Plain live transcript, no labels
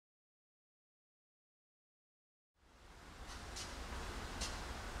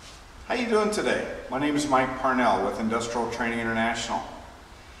How you doing today? My name is Mike Parnell with Industrial Training International.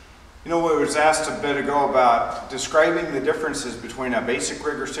 You know, I was asked a bit ago about describing the differences between a basic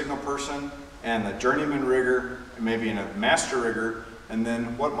rigger signal person and a journeyman rigger, and maybe a master rigger, and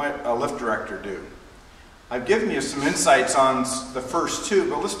then what might a lift director do. I've given you some insights on the first two,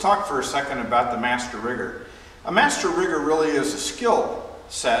 but let's talk for a second about the master rigger. A master rigger really is a skill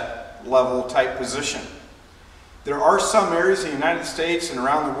set level type position. There are some areas in the United States and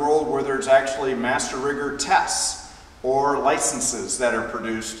around the world where there's actually master rigger tests or licenses that are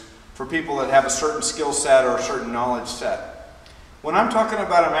produced for people that have a certain skill set or a certain knowledge set. When I'm talking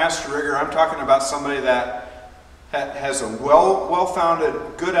about a master rigger, I'm talking about somebody that has a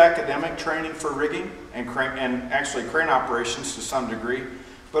well-founded, good academic training for rigging and actually crane operations to some degree,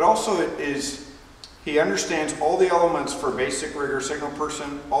 but also he understands all the elements for basic rigger signal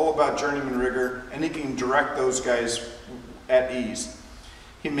person, all about journeyman rigger, and he can direct those guys at ease.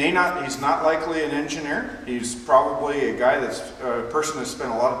 He's not likely an engineer. He's probably a guy a person that's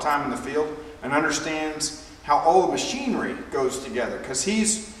spent a lot of time in the field and understands how all the machinery goes together, because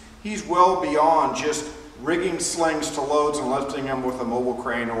he's well beyond just rigging slings to loads and lifting them with a mobile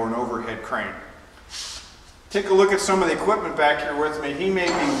crane or an overhead crane. Take a look at some of the equipment back here with me. He may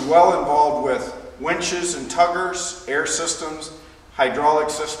be well involved with winches and tuggers, air systems, hydraulic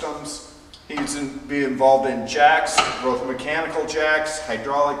systems. He's be involved in jacks, both mechanical jacks,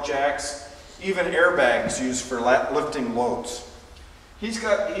 hydraulic jacks, even airbags used for lifting loads. He is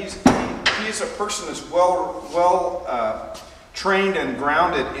a person that's well trained and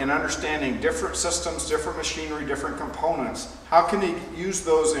grounded in understanding different systems, different machinery, different components. How can he use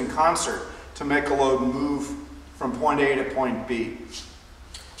those in concert to make a load move from point A to point B?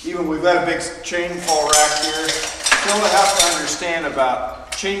 Even we've got a big chain fall rack here. Still have to understand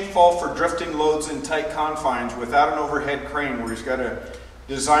about chain fall for drifting loads in tight confines without an overhead crane, where he's got to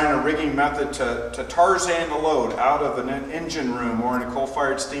design a rigging method to Tarzan the load out of an engine room or in a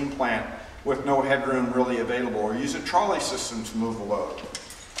coal-fired steam plant with no headroom really available, or use a trolley system to move the load.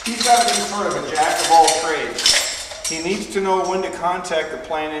 He's got to be sort of a jack of all trades. He needs to know when to contact the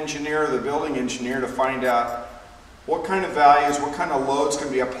plant engineer or the building engineer to find out what kind of values, what kind of loads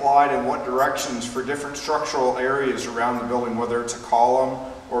can be applied in what directions for different structural areas around the building, whether it's a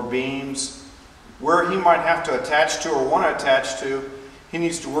column or beams, where he might have to attach to or want to attach to. He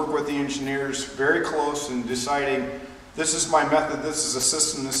needs to work with the engineers very close in deciding, this is my method, this is a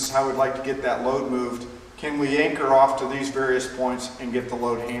system, this is how we'd like to get that load moved. Can we anchor off to these various points and get the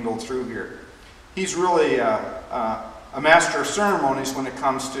load handled through here? He's really a master of ceremonies when it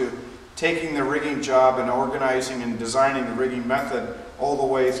comes to taking the rigging job and organizing and designing the rigging method all the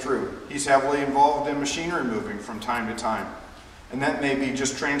way through. He's heavily involved in machinery moving from time to time. And that may be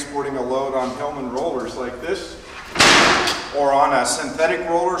just transporting a load on Hillman rollers like this, or on synthetic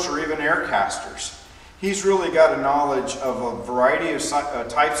rollers, or even air casters. He's really got a knowledge of a variety of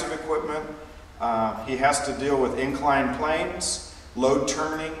types of equipment. He has to deal with inclined planes, load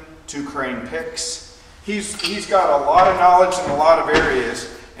turning, two crane picks. He's got a lot of knowledge in a lot of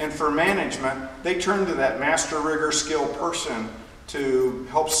areas. And for management, they turn to that master rigger skill person to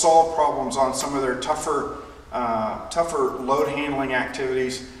help solve problems on some of their tougher load handling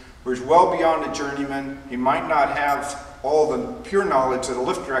activities, where he's well beyond a journeyman. He might not have all the pure knowledge that a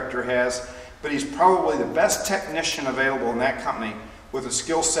lift director has, but he's probably the best technician available in that company with a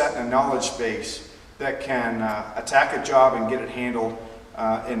skill set and knowledge base that can attack a job and get it handled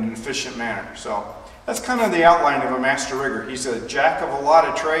in an efficient manner. So that's kind of the outline of a master rigger. He's a jack of a lot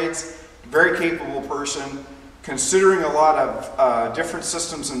of trades, very capable person, considering a lot of different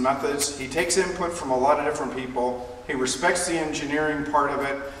systems and methods. He takes input from a lot of different people. He respects the engineering part of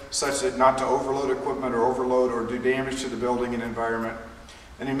it, such that not to overload equipment or overload or do damage to the building and environment.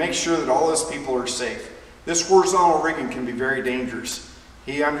 And he makes sure that all his people are safe. This horizontal rigging can be very dangerous.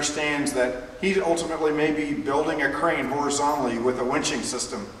 He understands that he ultimately may be building a crane horizontally with a winching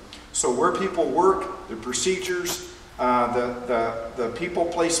system. So where people work, the procedures, the people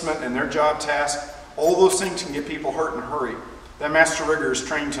placement and their job task, all those things can get people hurt in a hurry. That master rigger is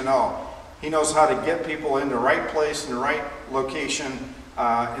trained to know. He knows how to get people in the right place, in the right location,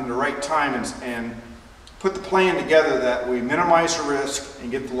 in the right time, and put the plan together that we minimize the risk and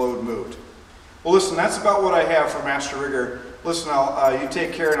get the load moved. Well, listen, that's about what I have for master rigger. Listen, you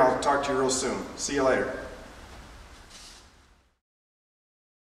take care, and I'll talk to you real soon. See you later.